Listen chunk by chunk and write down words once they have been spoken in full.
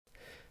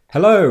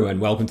Hello and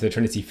welcome to the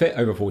Trinity Fit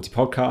Over 40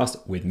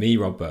 podcast with me,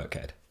 Rob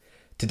Burkhead.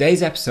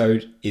 Today's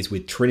episode is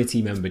with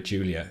Trinity member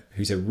Julia,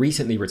 who's a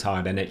recently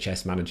retired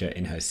NHS manager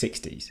in her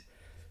 60s.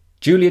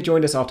 Julia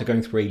joined us after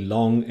going through a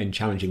long and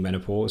challenging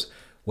menopause,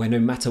 where no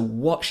matter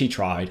what she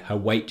tried, her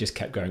weight just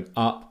kept going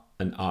up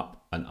and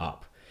up and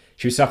up.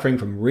 She was suffering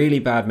from really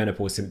bad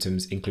menopause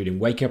symptoms, including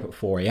waking up at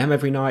 4 a.m.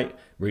 every night,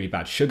 really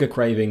bad sugar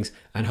cravings,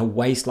 and her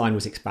waistline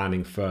was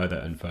expanding further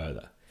and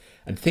further.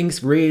 And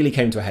things really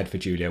came to a head for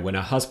Julia when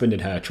her husband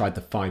and her tried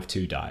the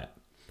 5-2 diet.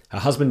 Her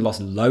husband lost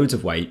loads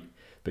of weight,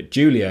 but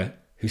Julia,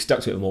 who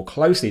stuck to it more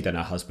closely than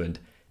her husband,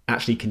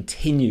 actually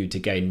continued to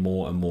gain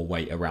more and more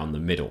weight around the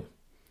middle.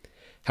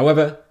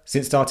 However,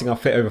 since starting our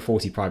Fit Over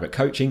 40 private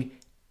coaching,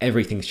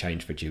 everything's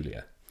changed for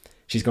Julia.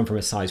 She's gone from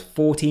a size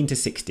 14 to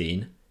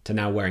 16 to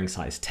now wearing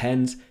size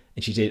 10s,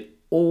 and she did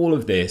all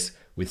of this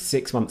with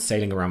 6 months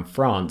sailing around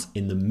France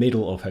in the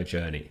middle of her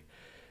journey.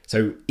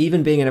 So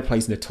even being in a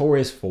place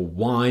notorious for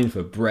wine,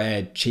 for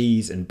bread,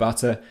 cheese and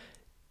butter,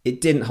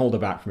 it didn't hold her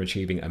back from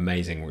achieving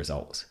amazing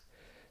results.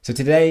 So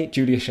today,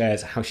 Julia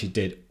shares how she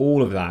did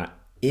all of that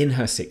in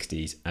her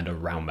 60s and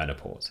around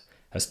menopause.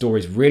 Her story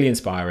is really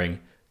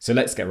inspiring, so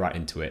let's get right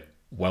into it.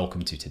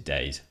 Welcome to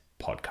today's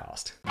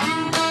podcast.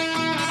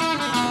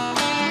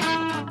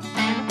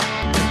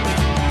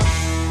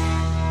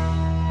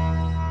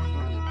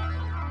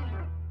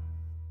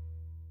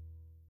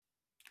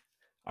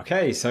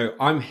 Okay, so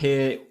I'm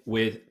here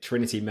with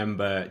Trinity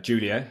member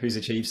Julia, who's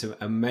achieved some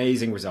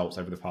amazing results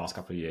over the past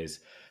couple of years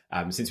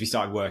since we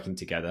started working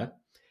together.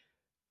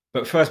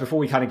 But first, before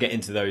we kind of get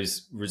into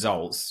those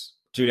results,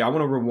 Julia, I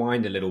want to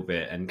rewind a little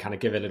bit and kind of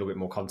give a little bit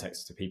more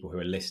context to people who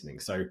are listening.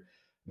 So I'm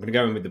going to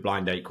go in with the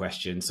blind date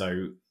question.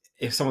 So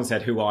if someone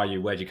said, "Who are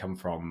you? Where do you come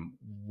from?"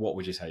 What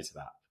would you say to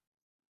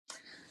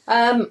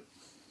that?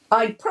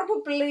 I'd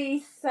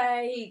probably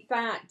say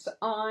that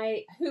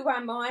who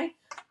am I?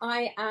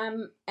 I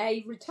am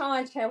a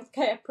retired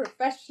healthcare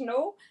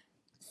professional.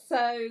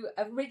 So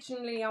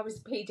originally I was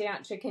a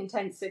paediatric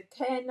intensive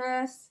care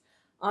nurse.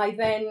 I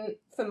then,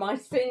 for my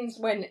sins,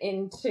 went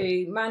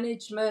into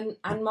management,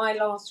 and my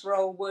last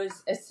role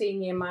was a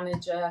senior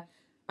manager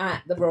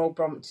at the Royal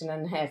Brompton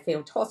and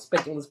Harefield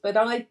Hospitals. But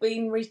I've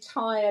been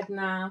retired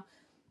now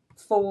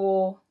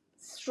for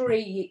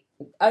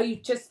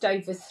just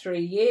over 3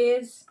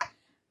 years.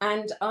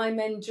 And I'm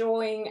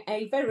enjoying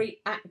a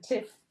very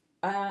active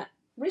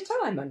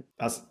retirement.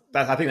 I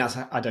think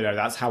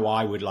that's how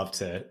I would love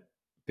to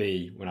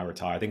be when I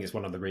retire. I think it's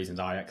one of the reasons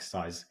I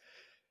exercise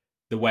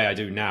the way I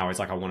do now. Is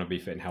like I want to be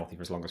fit and healthy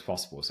for as long as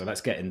possible. So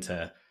let's get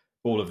into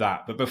all of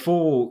that. But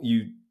before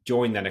you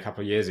joined then a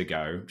couple of years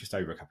ago, just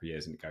over a couple of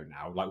years ago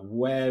now, like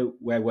where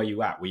were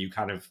you at? Were you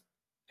kind of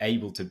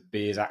able to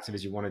be as active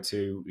as you wanted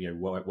to? You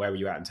know, where were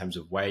you at in terms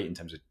of weight, in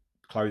terms of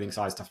clothing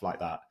size, stuff like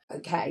that?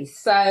 Okay,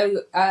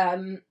 so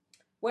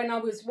when I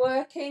was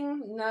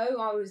working,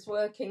 I was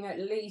working at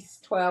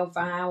least 12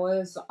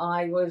 hours.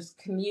 I was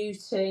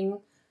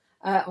commuting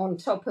on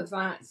top of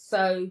that.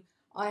 So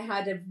I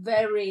had a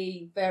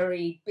very,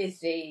 very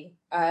busy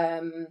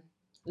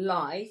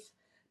life.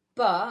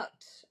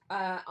 But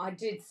I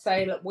did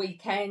sail at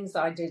weekends.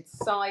 I did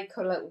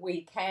cycle at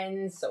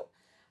weekends.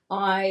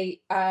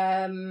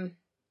 And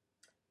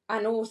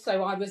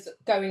also I was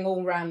going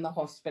all around the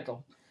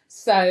hospital.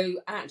 So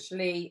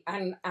actually,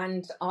 and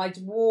I'd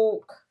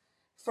walk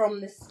from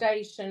the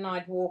station,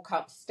 I'd walk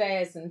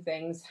upstairs and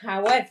things.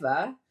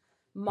 However,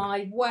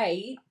 my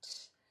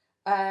weight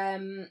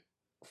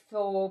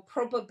for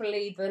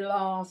probably the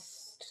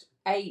last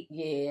 8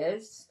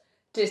 years,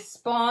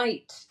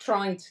 despite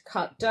trying to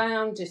cut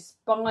down,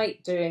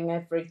 despite doing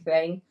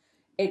everything,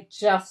 it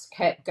just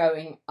kept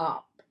going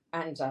up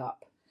and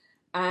up.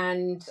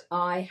 And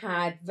I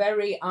had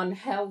very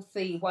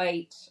unhealthy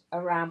weight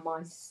around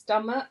my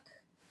stomach.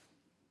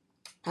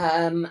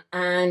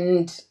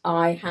 And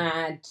I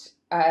had,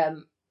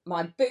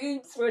 my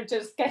boobs were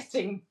just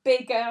getting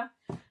bigger,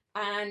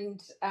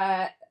 and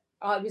I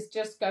was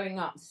just going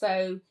up.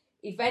 So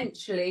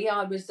eventually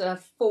I was a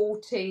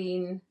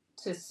 14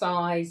 to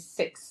size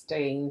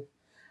 16.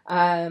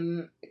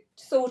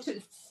 Sort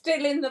of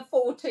still in the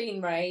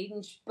 14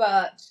 range,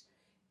 but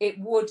it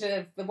would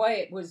have, the way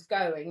it was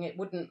going, it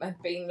wouldn't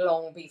have been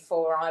long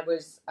before I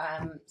was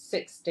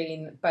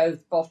 16,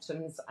 both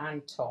bottoms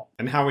and top.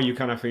 And how are you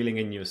kind of feeling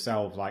in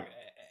yourself, like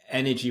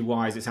energy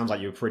wise? It sounds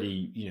like you're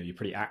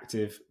pretty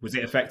active. Was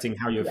it affecting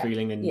how you're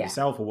feeling in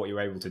yourself, or what you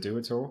were able to do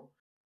at all?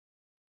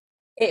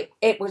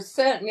 It was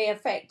certainly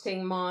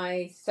affecting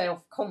my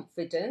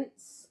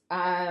self-confidence.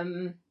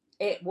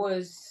 It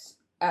was,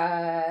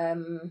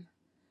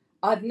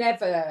 I've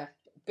never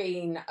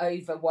been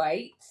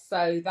overweight,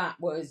 so that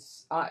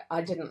was,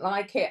 I didn't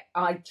like it.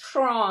 I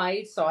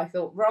tried, so I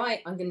thought,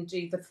 right, I'm going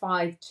to do the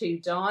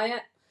 5-2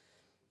 diet.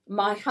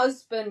 My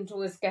husband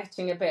was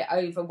getting a bit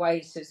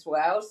overweight as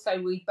well,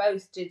 so we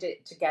both did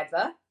it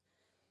together.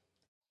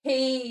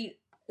 He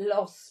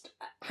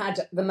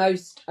had the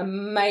most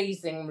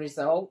amazing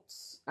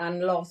results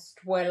and lost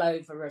well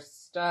over a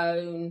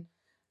stone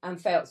and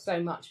felt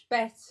so much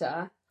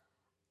better.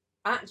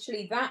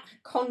 actually that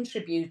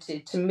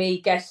contributed to me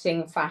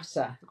getting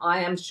fatter. I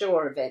am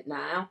sure of it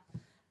now.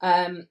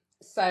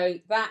 So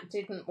that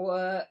didn't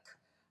work.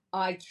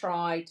 I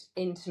tried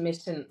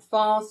intermittent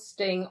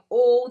fasting,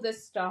 all the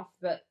stuff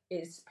that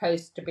is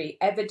supposed to be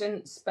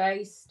evidence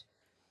based.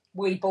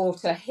 We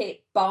bought a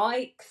HIIT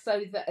bike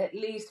so that at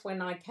least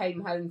when I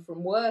came home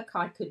from work,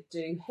 I could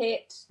do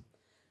HIIT.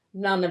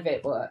 None of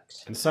it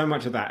worked. And so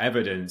much of that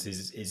evidence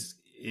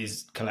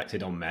is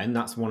collected on men.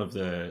 That's one of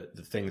the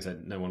things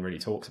that no one really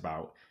talks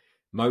about.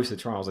 Most of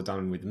the trials are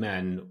done with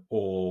men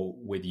or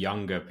with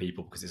younger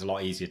people because it's a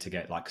lot easier to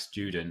get like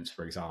students,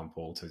 for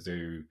example, to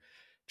do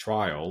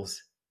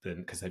trials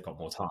than because they've got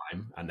more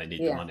time and they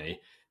need the money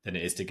than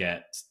it is to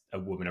get a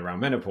woman around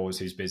menopause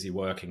who's busy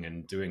working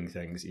and doing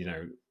things.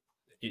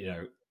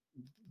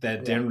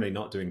 They're generally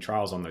not doing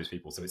trials on those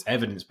people, so it's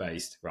evidence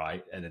based,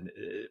 right? And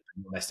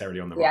not necessarily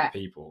on the right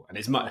people. And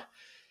it's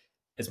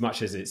as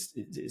much as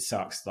it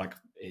sucks, like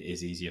it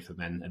is easier for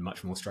men and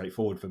much more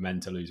straightforward for men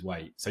to lose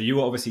weight. So you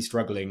were obviously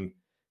struggling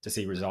to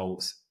see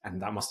results,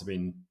 and that must have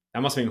been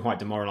quite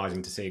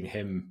demoralizing to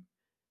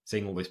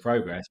seeing all this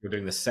progress. You're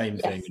doing the same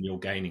thing and you're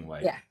gaining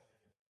weight.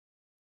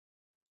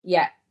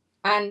 Yeah.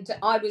 And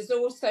I was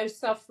also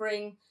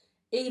suffering,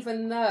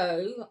 even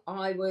though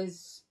I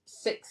was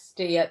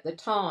 60 at the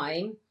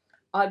time,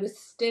 I was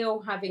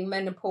still having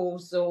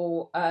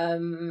menopausal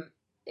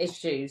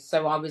issues.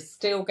 So I was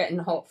still getting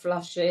hot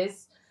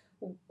flushes.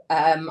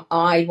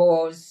 I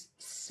was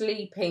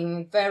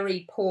sleeping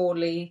very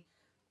poorly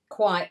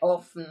quite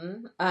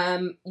often.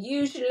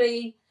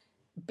 Usually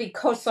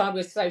because I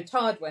was so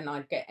tired when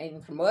I'd get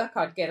in from work,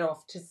 I'd get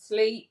off to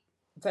sleep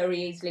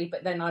very easily,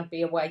 but then I'd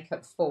be awake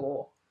at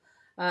 4.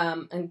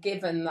 And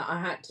given that I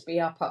had to be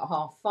up at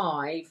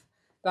 5:30,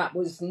 that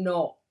was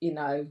not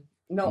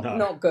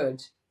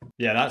good.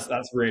 Yeah,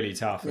 that's really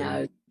tough.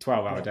 No.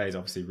 12-hour days,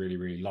 obviously really,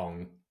 really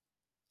long.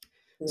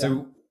 Yeah.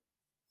 So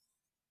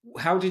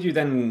how did you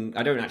then,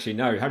 I don't actually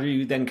know, how did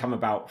you then come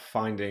about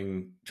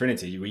finding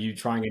Trinity? Were you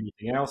trying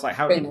anything else? Like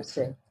how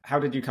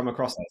did you come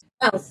across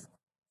that?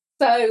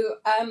 So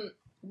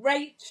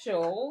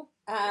Rachel,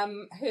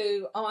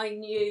 who I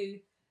knew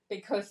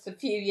because a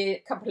few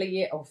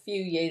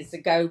years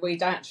ago,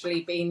 we'd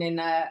actually been in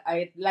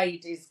a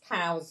ladies'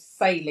 cows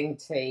sailing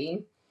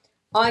team.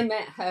 I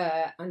met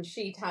her and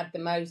she'd had the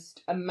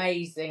most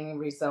amazing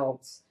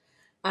results.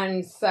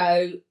 And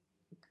so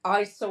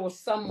I saw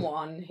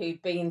someone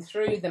who'd been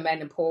through the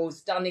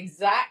menopause, had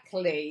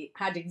exactly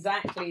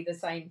the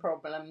same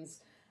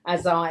problems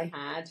as I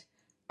had,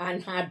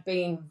 and had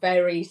been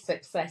very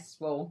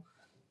successful.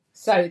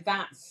 So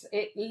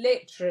it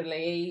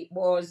literally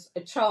was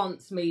a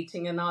chance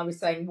meeting, and I was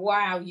saying,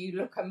 wow, you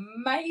look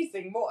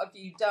amazing. What have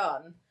you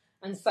done?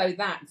 And so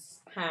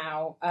that's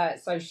how,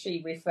 so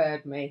she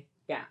referred me.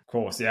 Yeah. Of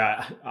course,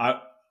 yeah.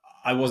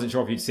 I wasn't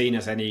sure if you'd seen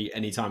us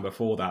any time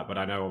before that, but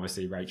I know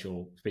obviously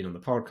Rachel's been on the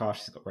podcast.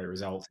 She's got great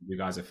results. You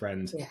guys are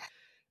friends. Yeah.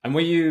 And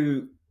were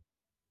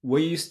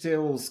you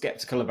still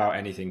skeptical about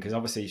anything? Because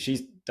obviously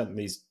she's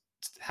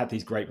had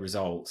these great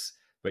results,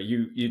 but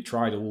you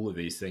tried all of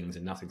these things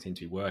and nothing seemed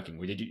to be working.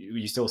 Were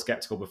you still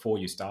skeptical before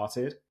you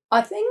started?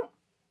 I think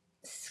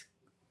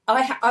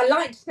I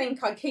like to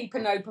think I keep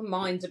an open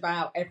mind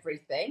about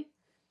everything.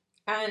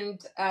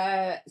 And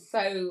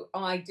so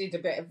I did a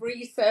bit of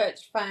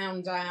research,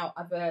 found out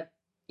other,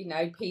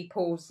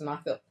 people's, and I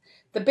thought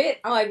the bit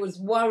I was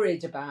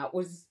worried about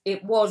was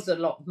it was a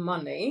lot of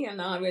money,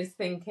 and I was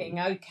thinking,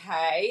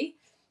 okay,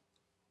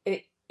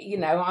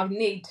 I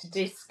need to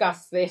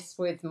discuss this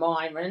with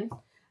Myron.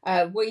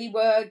 We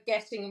were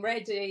getting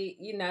ready,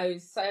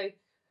 so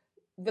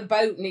the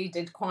boat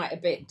needed quite a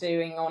bit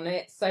doing on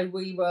it, so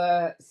we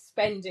were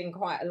spending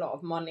quite a lot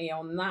of money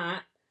on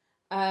that.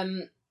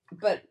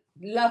 But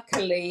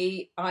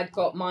luckily, I'd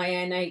got my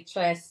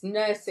NHS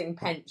nursing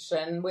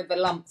pension with a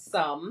lump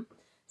sum.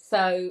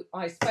 So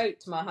I spoke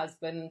to my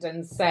husband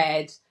and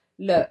said,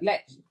 look,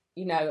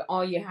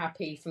 are you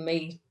happy for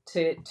me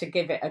to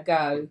give it a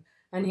go?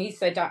 And he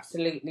said,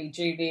 absolutely,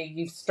 Julia,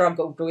 you've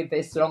struggled with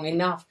this long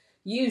enough.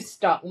 You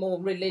stuck more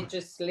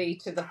religiously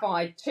to the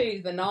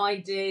 5-2 than I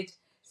did.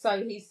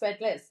 So he said,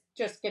 let's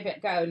just give it a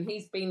go. And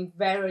he's been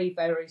very,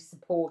 very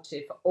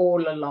supportive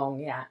all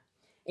along,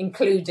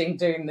 including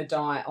doing the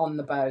diet on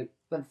the boat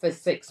for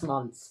 6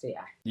 months.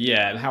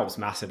 Yeah, it helps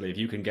massively if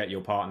you can get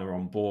your partner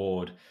on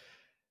board.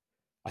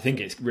 I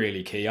think it's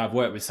really key. I've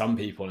worked with some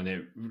people and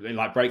it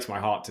like breaks my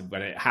heart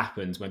when it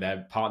happens, when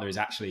their partner is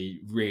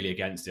actually really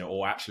against it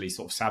or actually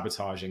sort of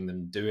sabotaging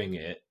them doing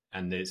it.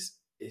 And it's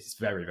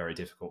very, very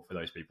difficult for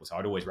those people. So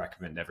I'd always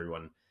recommend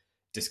everyone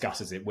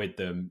discusses it with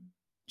them,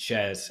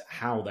 shares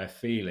how they're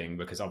feeling,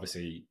 because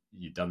obviously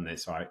you've done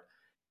this, right?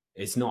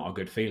 It's not a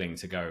good feeling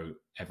to go,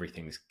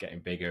 everything's getting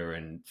bigger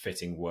and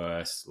fitting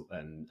worse.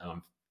 And,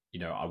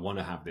 I want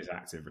to have this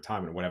active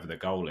retirement, whatever the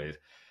goal is,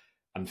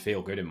 and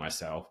feel good in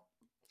myself.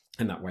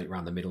 And that weight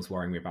around the middle is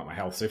worrying me about my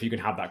health. So if you can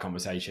have that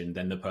conversation,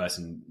 then the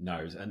person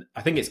knows. And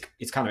I think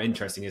it's kind of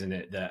interesting, isn't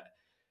it, that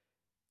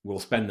we'll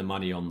spend the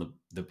money on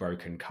the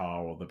broken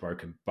car or the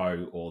broken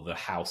boat or the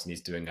house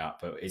needs doing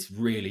up, but it's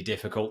really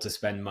difficult to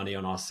spend money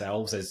on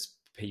ourselves as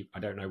people. I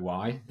don't know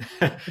why.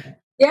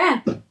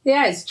 Yeah,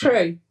 yeah, it's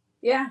true.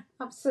 Yeah,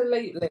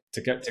 absolutely.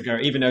 to go,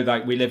 even though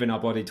like we live in our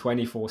body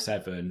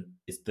 24/7,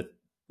 it's the,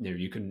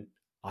 you can.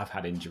 I've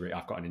got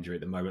an injury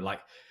at the moment.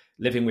 Like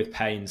living with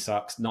pain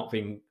sucks.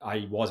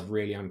 I was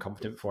really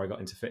unconfident before I got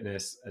into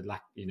fitness, and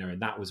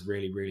that was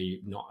really,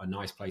 really not a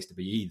nice place to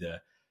be either.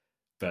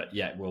 But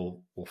yeah,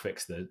 we'll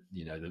fix the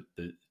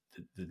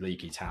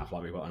leaky tap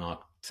like we've got on our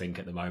sink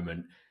at the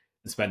moment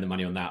and spend the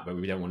money on that. But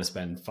we don't want to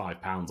spend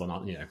 £5 on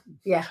our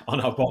on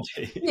our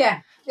body.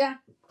 Yeah,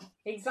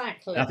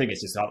 exactly. I think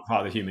it's just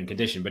part of the human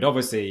condition. But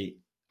obviously,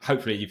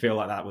 hopefully, you feel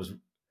like that was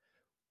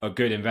a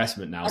good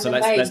investment now. So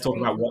let's talk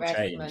about what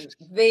changed.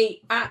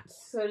 The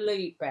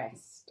absolute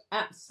best,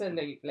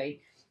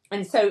 absolutely.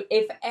 And so,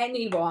 if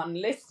anyone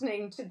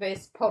listening to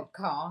this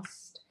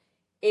podcast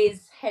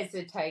is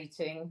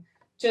hesitating,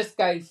 just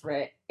go for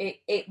it.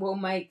 It will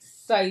make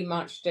so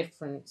much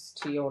difference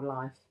to your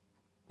life.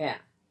 Yeah.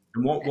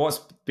 And what's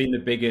been the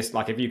biggest,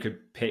 like if you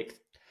could pick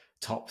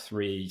top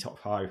 3, top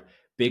 5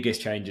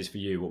 biggest changes for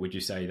you, what would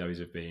you say those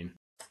have been?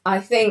 I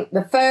think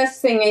the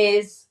first thing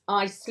is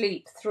I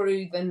sleep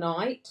through the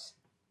night.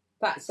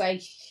 That's a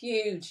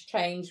huge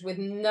change with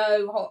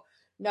no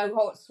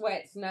hot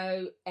sweats,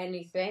 no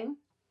anything.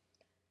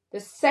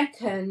 The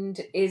second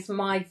is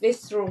my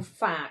visceral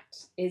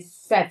fat is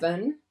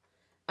 7.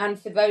 And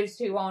for those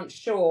who aren't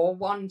sure,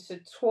 1 to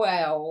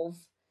 12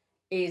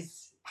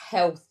 is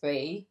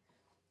healthy.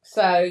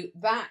 So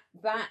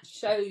that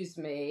shows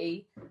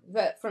me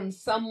that from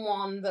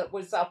someone that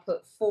was up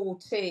at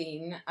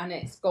 14 and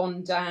it's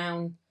gone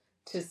down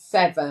to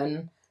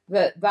 7,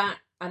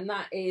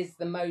 that is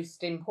the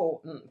most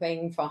important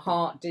thing for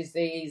heart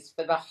disease,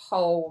 for the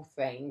whole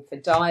thing, for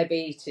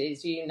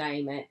diabetes, you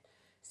name it.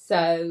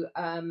 So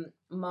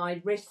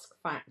my risk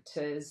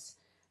factors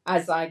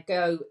as I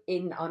go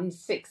in, I'm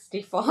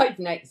 65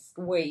 next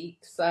week,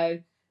 so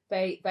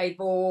they've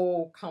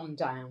all come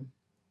down.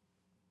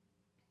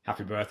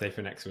 Happy birthday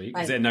for next week.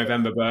 Is it a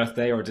November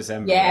birthday or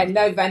December? Yeah,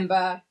 birthday?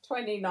 November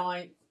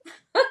 29th.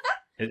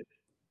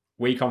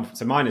 Week on,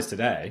 so mine is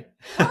today.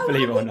 Oh,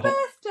 believe it or not.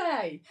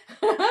 Birthday!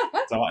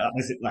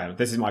 So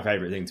this is my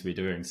favourite thing to be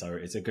doing. So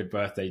it's a good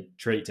birthday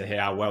treat to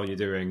hear how well you're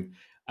doing.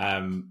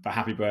 But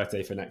happy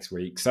birthday for next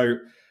week. So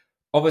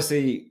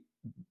obviously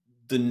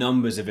the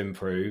numbers have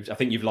improved. I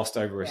think you've lost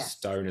over a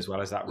stone as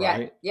well. Is that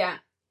right? Yeah.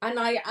 And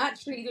I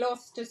actually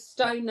lost 1.5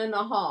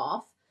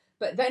 stones,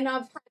 but then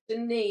I've had a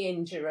knee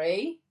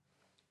injury,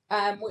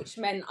 which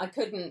meant I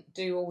couldn't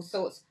do all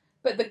sorts.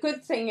 But the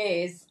good thing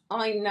is,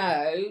 I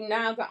know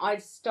now that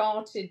I've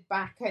started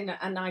back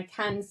and I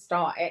can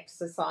start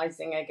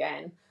exercising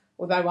again,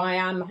 although I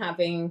am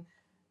having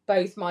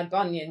both my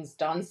bunions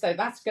done. So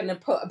that's going to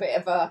put a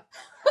bit of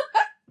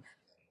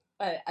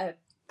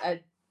a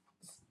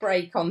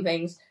break on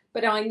things.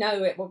 But I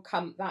know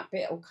that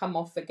bit will come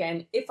off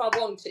again if I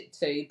want it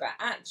to. But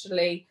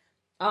actually,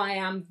 I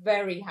am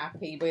very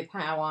happy with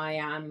how I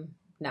am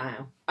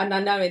now. And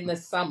I know in the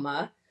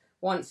summer,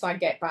 once I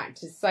get back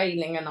to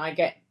sailing and I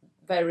get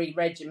very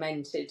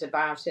regimented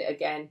about it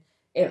again,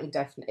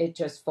 it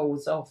just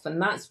falls off.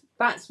 And that's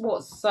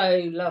what's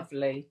so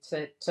lovely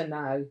to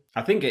know.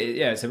 I think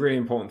it's a really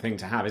important thing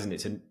to have, isn't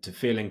it? To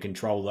feel in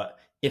control that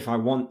if I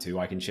want to,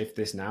 I can shift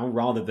this now,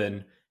 rather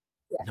than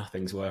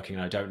nothing's working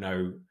and I don't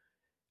know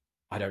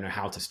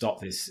how to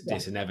stop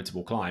this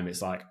inevitable climb.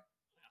 It's like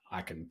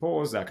I can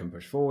pause, I can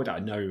push forward, I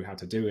know how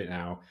to do it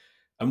now.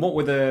 And what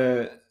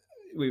were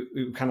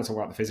we kind of talk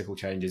about the physical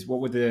changes.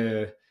 What were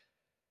the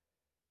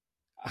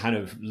kind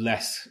of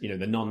less, we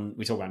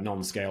talk about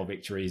non-scale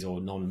victories or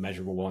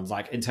non-measurable ones,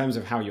 like in terms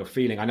of how you're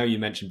feeling? I know you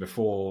mentioned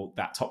before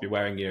that top you're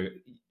wearing,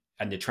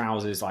 and your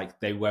trousers, like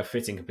they were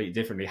fitting completely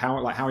differently. How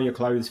are your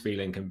clothes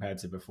feeling compared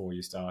to before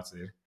you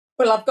started?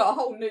 Well, I've got a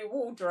whole new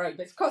wardrobe.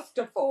 It's cost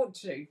a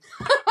fortune.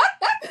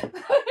 It's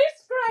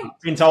great.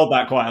 I've been told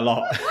that quite a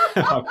lot.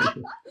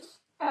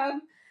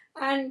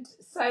 And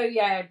so,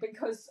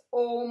 because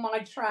all my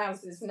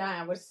trousers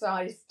now are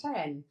size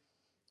 10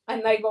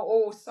 and they were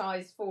all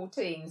size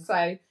 14.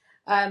 So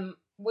when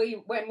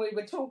we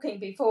were talking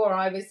before,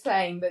 I was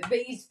saying that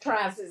these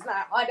trousers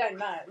now, I don't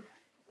know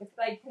if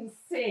they can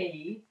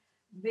see,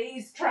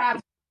 these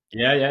trousers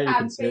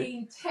have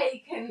been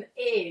taken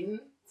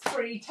in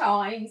 3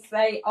 times.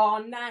 They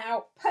are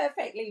now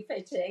perfectly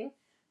fitting,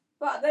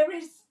 but there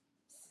is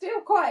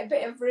still quite a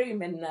bit of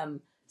room in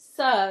them.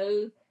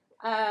 So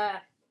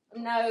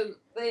no,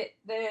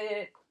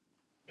 the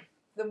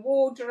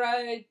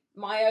wardrobe,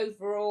 my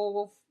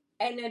overall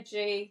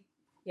energy,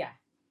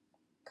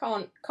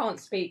 can't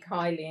speak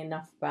highly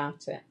enough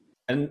about it.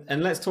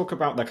 And let's talk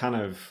about the kind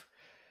of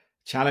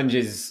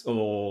challenges,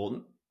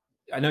 or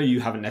I know you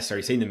haven't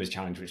necessarily seen them as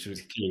challenge, which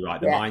was key, right?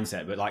 The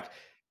mindset, but like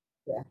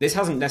this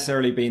hasn't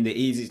necessarily been the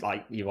easiest.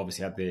 Like you've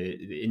obviously had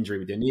the injury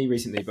with your knee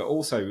recently, but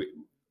also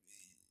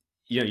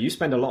you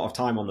spend a lot of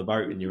time on the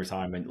boat in your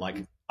retirement. Like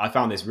I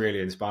found this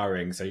really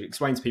inspiring. So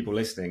explain to people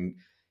listening,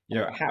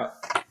 how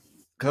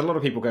because a lot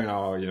of people going,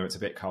 oh, it's a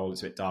bit cold,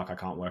 it's a bit dark, I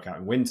can't work out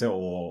in winter,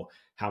 or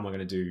how am I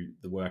going to do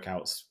the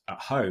workouts at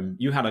home?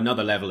 You had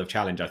another level of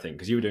challenge, I think,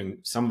 because you were doing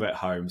some of it at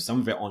home, some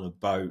of it on a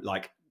boat.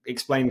 Like,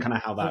 explain kind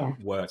of how that Yeah.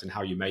 worked and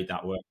how you made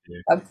that work for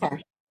you.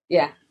 Okay.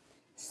 Yeah.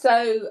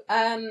 So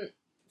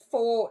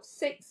for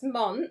 6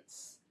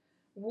 months,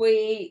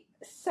 we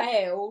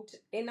sailed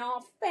in our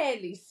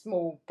fairly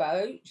small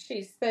boat.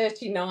 She's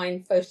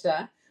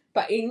 39-footer,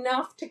 but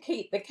enough to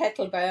keep the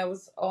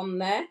kettlebells on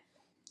there.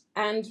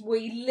 And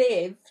we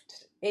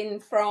lived in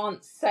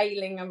France,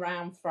 sailing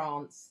around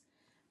France.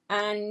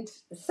 And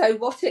so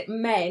what it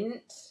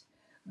meant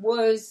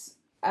was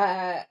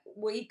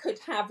we could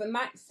have a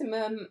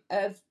maximum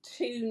of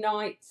 2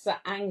 nights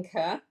at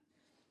anchor.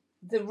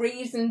 The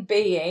reason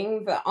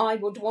being that I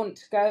would want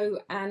to go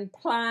and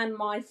plan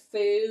my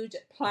food,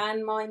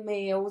 plan my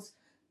meals,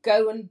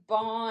 go and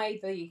buy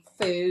the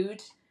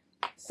food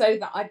so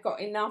that I've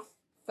got enough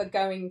for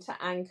going to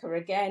anchor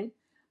again.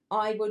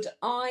 I would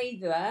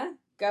either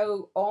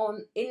go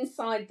on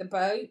inside the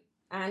boat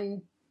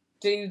and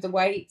do the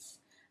weights,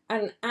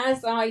 and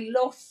as I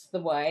lost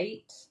the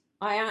weight,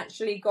 I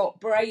actually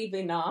got brave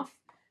enough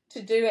to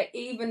do it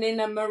even in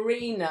a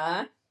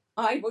marina.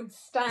 I would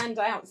stand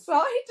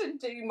outside and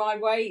do my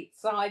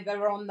weights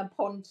either on the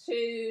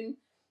pontoon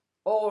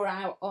or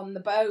out on the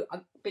boat,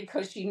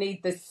 because you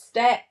need the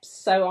steps,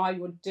 so I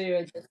would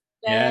do the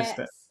Yes.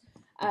 steps.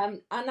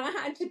 And I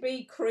had to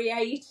be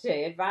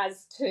creative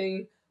as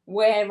to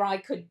where I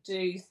could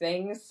do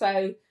things.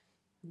 So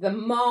the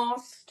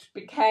mast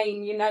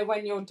became,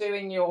 when you're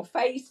doing your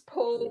face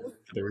pull,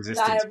 The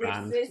resistance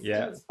band.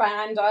 resistance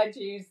band, I'd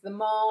use the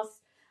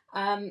mast.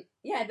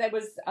 There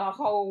was a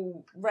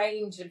whole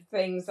range of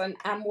things, and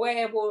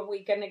where were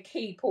we going to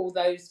keep all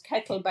those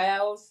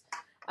kettlebells?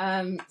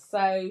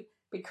 So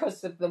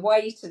because of the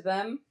weight of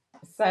them,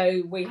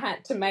 so we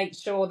had to make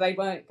sure they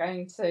weren't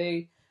going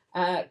to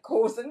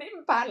cause an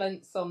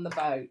imbalance on the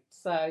boat.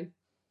 So,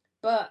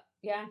 but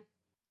yeah.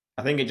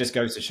 I think it just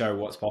goes to show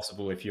what's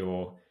possible if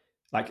you're,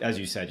 like, as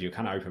you said, you're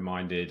kind of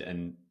open-minded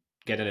and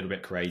get a little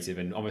bit creative.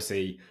 And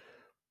obviously,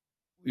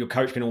 your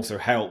coach can also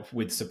help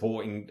with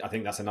supporting. I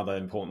think that's another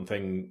important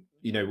thing.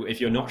 If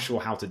you're not sure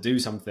how to do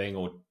something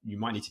or you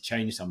might need to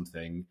change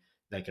something,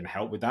 they can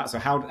help with that. So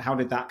how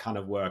did that kind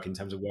of work in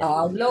terms of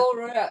working?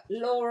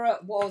 Laura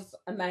was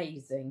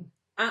amazing.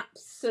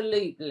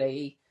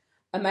 Absolutely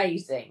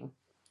amazing.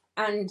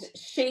 And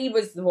she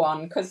was the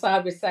one, because I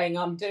was saying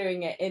I'm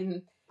doing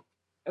it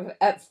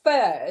at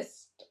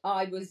first,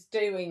 I was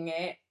doing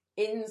it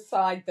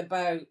inside the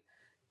boat,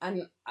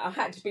 and I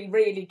had to be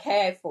really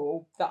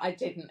careful that I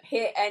didn't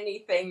hit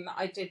anything, that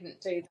I didn't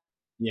do.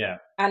 Yeah.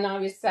 And I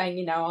was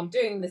saying, I'm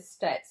doing the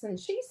steps. And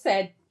she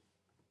said,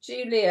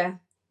 Julia,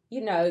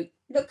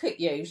 look at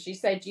you. She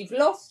said, you've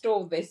lost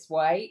all this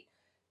weight.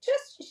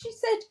 She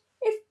said,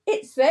 if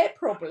it's their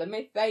problem,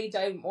 if they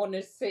don't want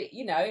to sit,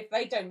 if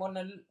they don't want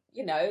to,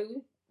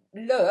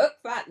 look,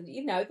 that,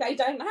 they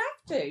don't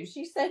have to.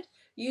 She said,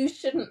 you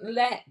shouldn't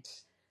let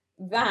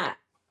that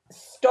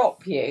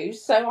stop you.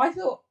 So I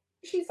thought,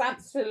 she's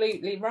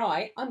absolutely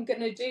right. I'm going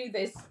to do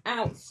this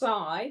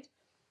outside,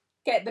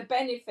 get the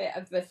benefit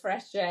of the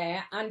fresh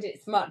air, and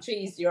it's much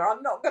easier.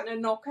 I'm not going to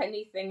knock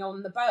anything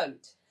on the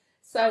boat.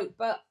 So,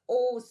 but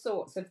all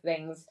sorts of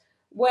things.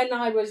 When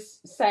I was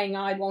saying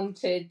I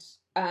wanted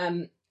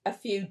a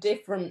few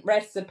different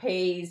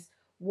recipes,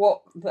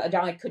 what that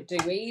I could do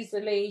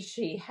easily,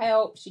 she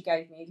helped. She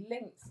gave me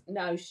links.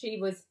 No, she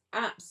was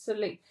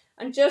absolute.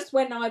 And just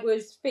when I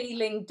was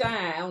feeling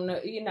down,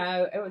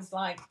 it was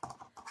like,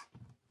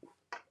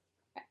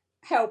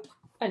 help.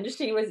 And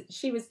she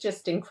was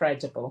just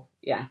incredible.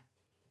 Yeah,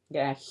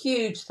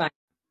 huge thanks.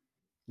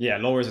 Yeah,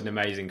 Laura's an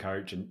amazing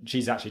coach, and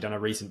she's actually done a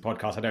recent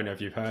podcast. I don't know if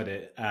you've heard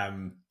it. I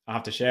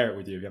have to share it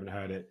with you if you haven't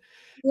heard it.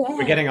 Yeah.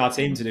 We're getting our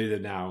team to do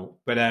them now,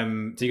 but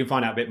so you can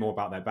find out a bit more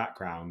about their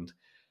background.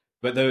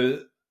 But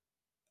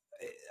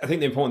I think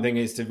the important thing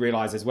is to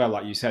realize as well,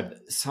 like you said,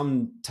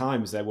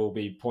 sometimes there will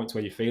be points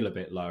where you feel a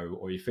bit low,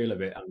 or you feel a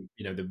bit,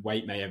 the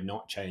weight may have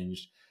not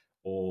changed,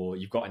 or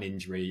you've got an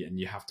injury and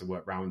you have to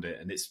work around it,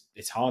 and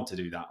it's hard to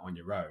do that on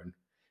your own.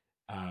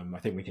 I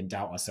think we can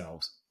doubt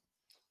ourselves.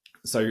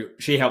 So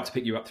she helped to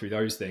pick you up through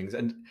those things.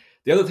 And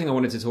the other thing I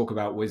wanted to talk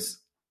about was,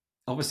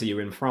 obviously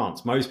you're in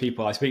France. Most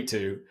people I speak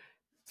to,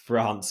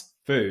 France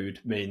food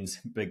means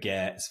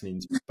baguettes,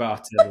 means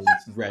butter, means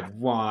red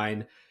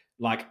wine.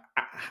 Like,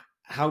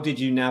 how did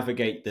you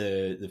navigate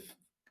the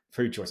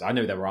food choice? I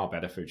know there are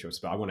better food choices,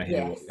 but I want to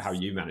hear how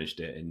you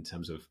managed it in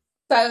terms of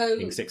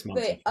being 6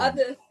 months. The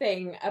other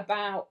thing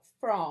about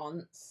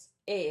France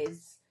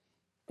is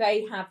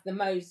they have the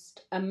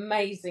most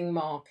amazing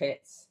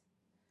markets.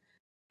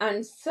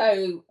 And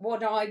so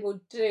what I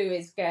would do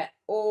is get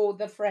all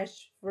the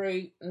fresh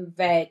fruit and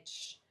veg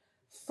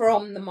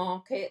from the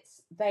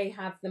markets. They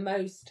have the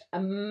most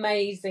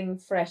amazing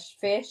fresh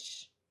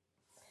fish,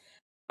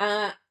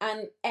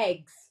 and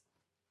eggs.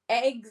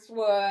 Eggs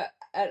were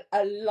a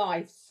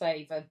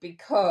lifesaver,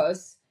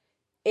 because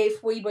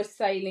if we were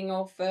sailing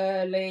off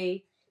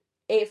early,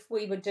 if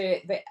we were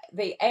doing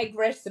the egg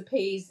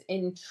recipes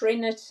in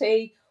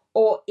Trinity,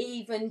 or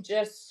even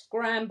just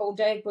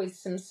scrambled egg with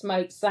some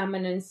smoked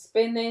salmon and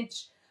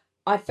spinach,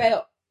 I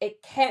felt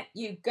it kept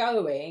you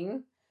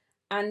going,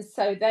 and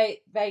so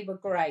they were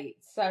great.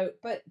 So,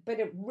 but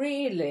it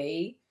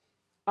really,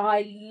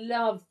 I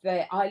love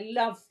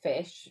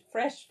fish.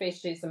 Fresh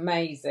fish is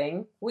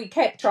amazing. We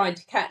kept trying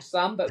to catch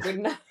some, but with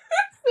no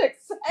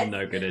success.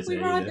 No good, is We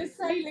it? were either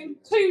sailing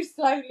too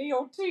slowly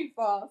or too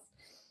fast.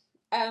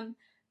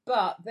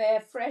 But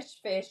they're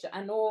fresh fish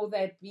and all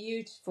their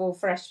beautiful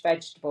fresh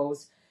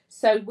vegetables.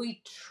 So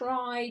we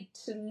tried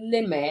to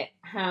limit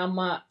how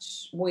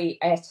much we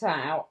ate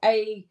out,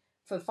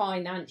 for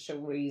financial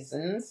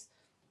reasons,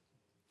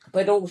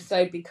 but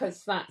also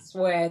because that's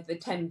where the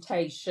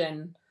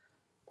temptation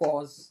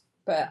was.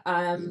 But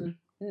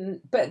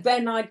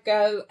then I'd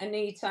go and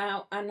eat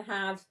out and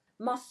have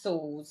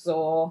mussels,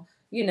 or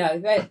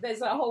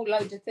there's a whole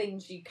load of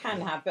things you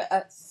can have, but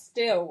it's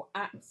still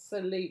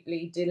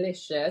absolutely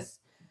delicious.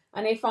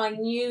 And if I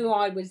knew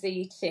I was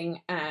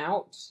eating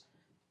out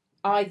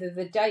either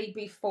the day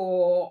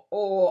before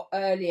or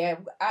earlier,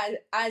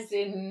 as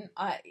in,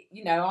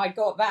 I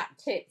got that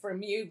tip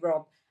from you,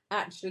 Rob.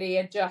 Actually,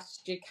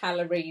 adjust your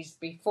calories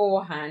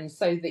beforehand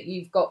so that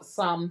you've got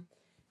some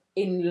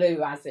in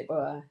lieu, as it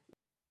were.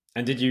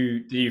 And do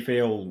you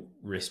feel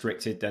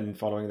restricted then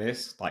following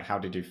this? Like, how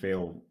did you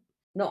feel?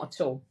 Not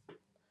at all.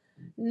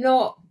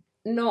 Not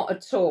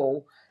at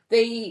all.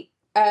 The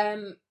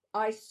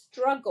I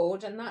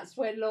struggled, and that's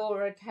where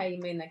Laura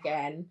came in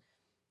again.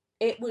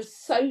 It was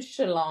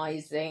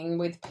socialising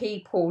with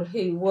people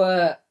who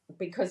were,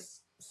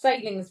 because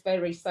sailing's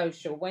very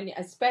social.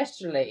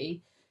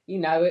 Especially,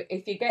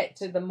 if you get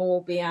to the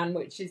Morbihan,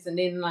 which is an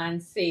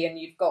inland sea, and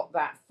you've got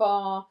that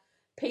far,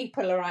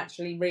 people are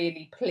actually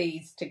really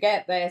pleased to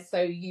get there.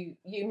 So you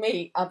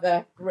meet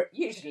other,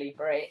 usually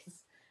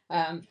Brits,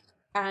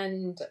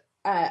 and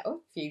a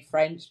few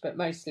French, but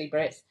mostly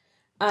Brits.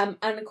 And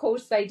of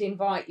course, they'd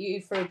invite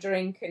you for a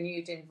drink and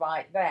you'd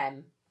invite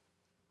them.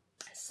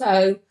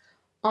 So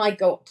I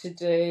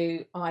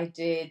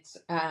did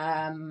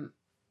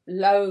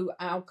low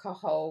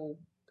alcohol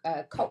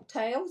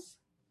cocktails.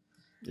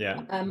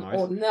 Yeah. Nice.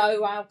 Or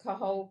no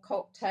alcohol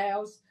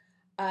cocktails.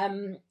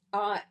 The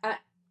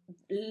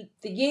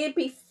year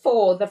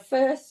before, the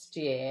first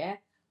year,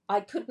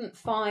 I couldn't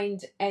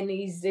find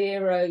any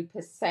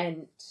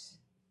 0%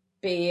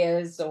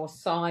 beers or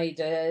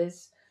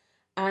ciders,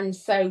 and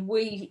so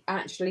we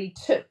actually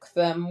took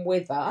them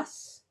with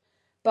us.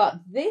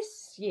 But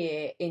this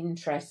year,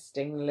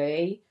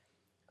 interestingly,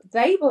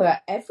 they were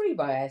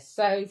everywhere.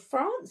 So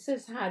France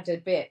has had a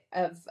bit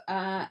of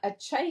a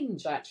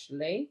change,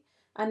 actually,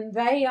 and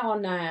they are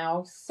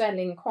now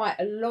selling quite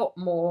a lot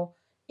more,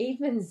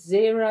 even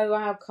zero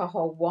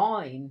alcohol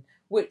wine,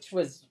 which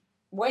was,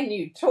 when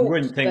you talk, You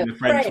wouldn't think the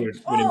French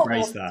would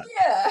embrace that.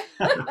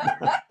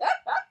 Yeah.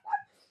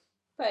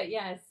 But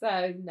yeah,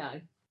 so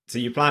no. So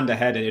you planned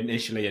ahead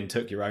initially and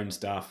took your own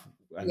stuff,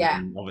 and Yeah.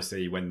 then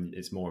obviously when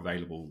it's more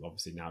available,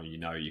 obviously now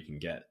you can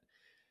get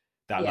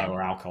that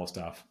lower alcohol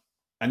stuff.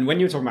 And when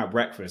you were talking about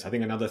breakfast, I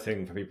think another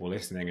thing for people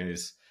listening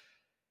is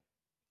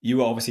you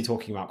were obviously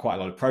talking about quite a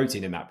lot of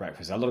protein in that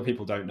breakfast. A lot of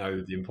people don't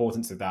know the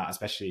importance of that,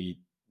 especially,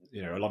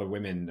 a lot of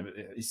women,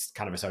 it's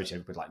kind of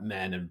associated with like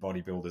men and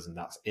bodybuilders, and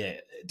that's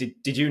it.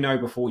 Did you know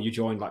before you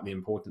joined like the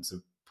importance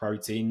of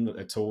protein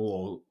at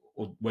all,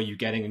 or were you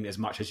getting as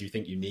much as you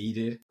think you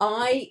needed?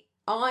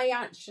 I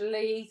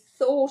actually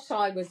thought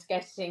I was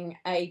getting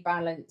a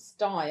balanced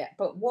diet,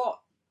 but what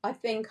I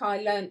think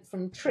I learnt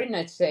from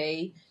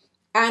Trinity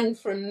and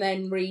from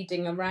then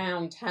reading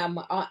around how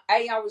much,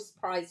 I was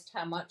surprised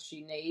how much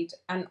you need,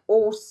 and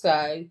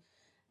also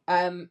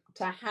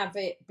to have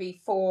it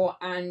before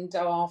and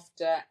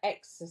after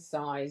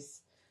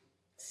exercise.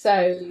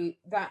 So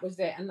that was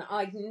it. And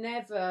I'd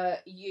never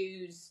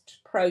used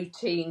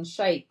protein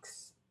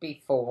shakes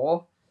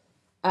before.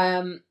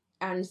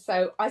 And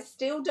so I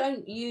still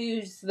don't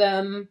use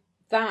them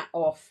that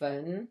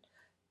often,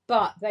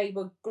 but they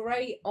were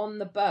great on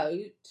the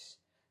boat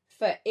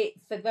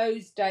for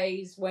those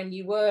days when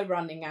you were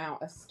running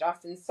out of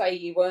stuff, and say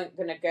you weren't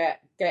going to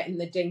get in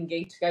the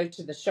dinghy to go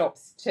to the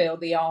shops till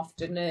the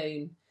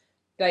afternoon.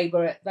 They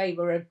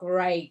were a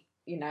great,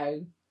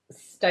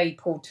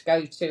 staple to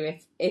go to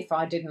if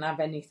I didn't have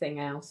anything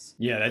else.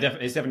 Yeah,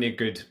 it's definitely a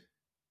good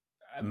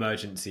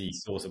emergency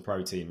source of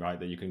protein, right,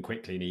 that you can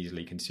quickly and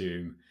easily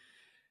consume.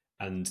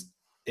 And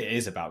it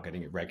is about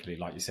getting it regularly,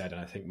 like you said. And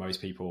I think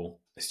most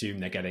people assume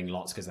they're getting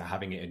lots because they're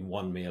having it in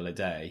one meal a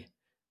day.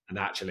 And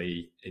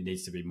actually, it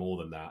needs to be more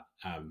than that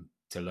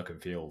to look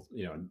and feel,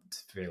 and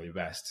to feel your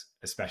best,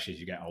 especially as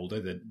you get older.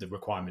 The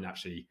requirement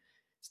actually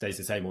stays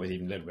the same or is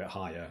even a little bit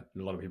higher.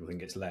 And a lot of people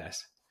think it's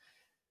less.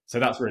 So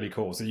that's really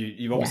cool. So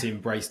you've obviously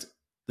embraced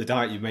the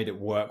diet. You've made it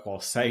work while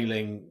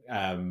sailing,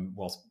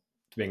 whilst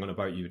being on a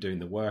boat. You were doing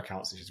the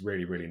workouts, which is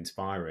really, really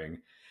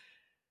inspiring.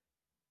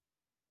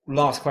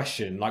 Last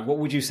question, like what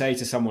would you say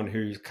to someone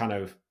who's kind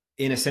of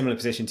in a similar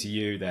position to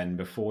you then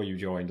before you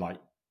joined? Like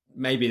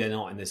maybe they're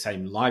not in the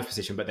same life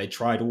position, but they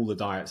tried all the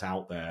diets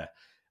out there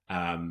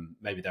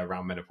maybe they're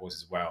around menopause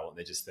as well, and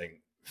they just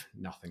think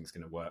nothing's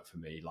going to work for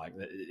me. Like,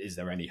 is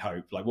there any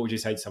hope? Like, what would you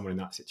say to someone in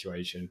that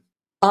situation?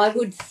 I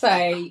would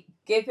say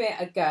give it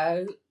a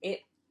go.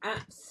 It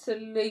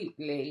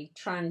absolutely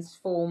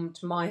transformed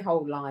my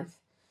whole life.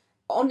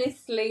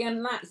 Honestly,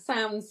 and that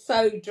sounds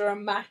so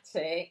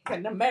dramatic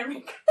and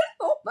American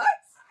almost.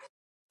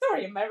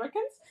 Sorry,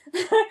 Americans.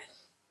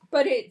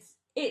 But it's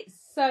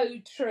so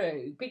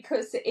true,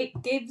 because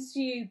it gives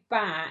you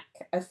back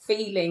a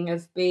feeling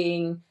of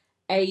being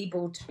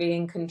able to be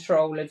in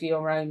control of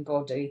your own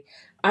body.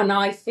 And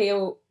I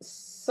feel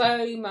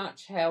so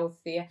much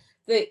healthier.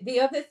 The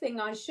other thing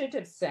I should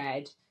have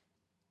said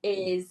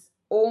is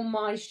all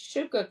my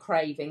sugar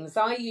cravings.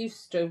 I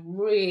used to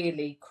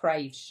really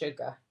crave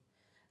sugar.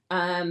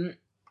 And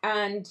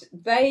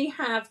they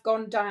have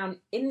gone down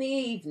in the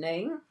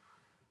evening,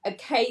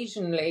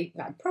 occasionally,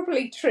 no,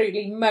 probably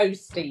truly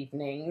most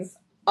evenings.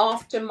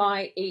 After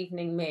my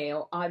evening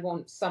meal, I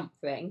want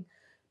something,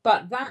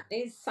 but that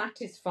is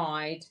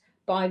satisfied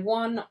by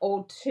 1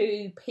 or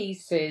 2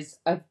 pieces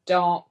of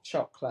dark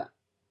chocolate.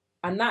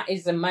 And that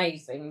is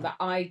amazing, that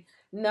I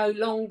no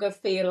longer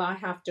feel I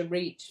have to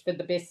reach for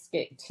the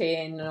biscuit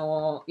tin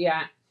or,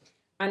 yeah.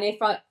 And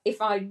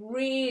if I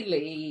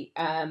really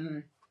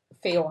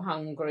feel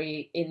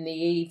hungry in the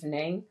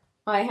evening,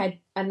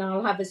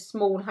 I'll have a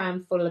small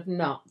handful of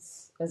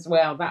nuts as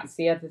well. That's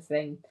the other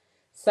thing.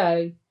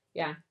 So,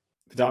 yeah.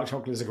 The dark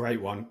chocolate is a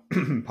great one.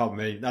 Pardon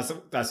me. That's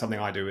something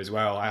I do as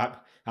well. I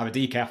have a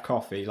decaf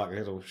coffee, like a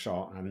little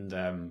shot,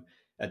 and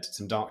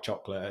some dark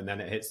chocolate, and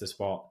then it hits the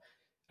spot.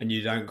 And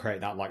you don't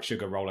create that like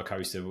sugar roller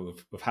coaster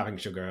of having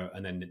sugar,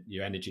 and then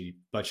your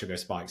blood sugar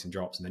spikes and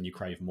drops, and then you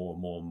crave more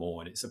and more and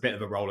more. And it's a bit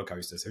of a roller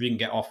coaster. So if you can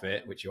get off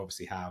it, which you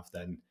obviously have,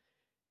 then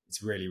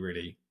it's really,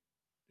 really,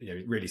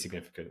 really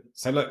significant.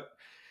 So look,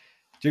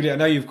 Julia, I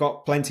know you've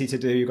got plenty to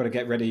do. You've got to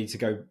get ready to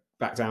go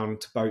back down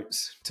to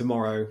boats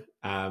tomorrow,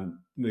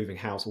 moving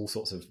house, all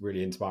sorts of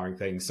really inspiring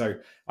things. So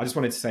I just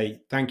wanted to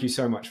say thank you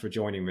so much for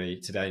joining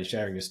me today and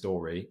sharing your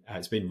story.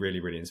 It's been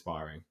really, really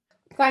inspiring.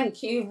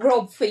 Thank you,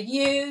 Rob, for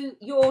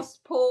your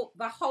support,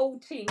 the whole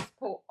team's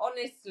support.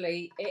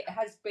 Honestly, it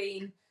has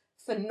been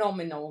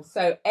phenomenal.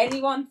 So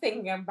anyone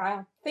thinking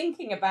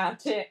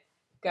about it,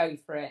 go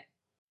for it.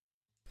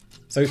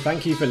 So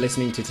thank you for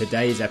listening to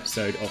today's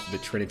episode of the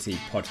Trinity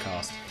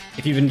podcast.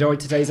 If you've enjoyed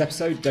today's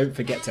episode, don't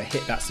forget to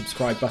hit that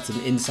subscribe button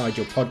inside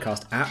your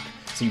podcast app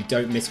so you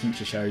don't miss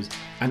future shows.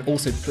 And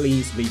also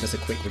please leave us a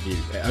quick review.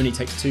 It only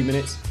takes 2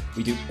 minutes.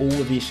 We do all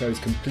of these shows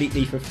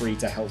completely for free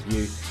to help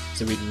you.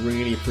 So we'd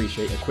really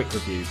appreciate a quick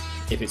review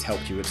if it's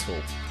helped you at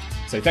all.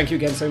 So thank you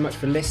again so much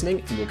for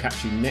listening, and we'll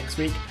catch you next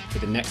week for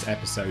the next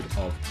episode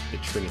of the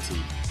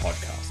Trinity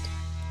podcast.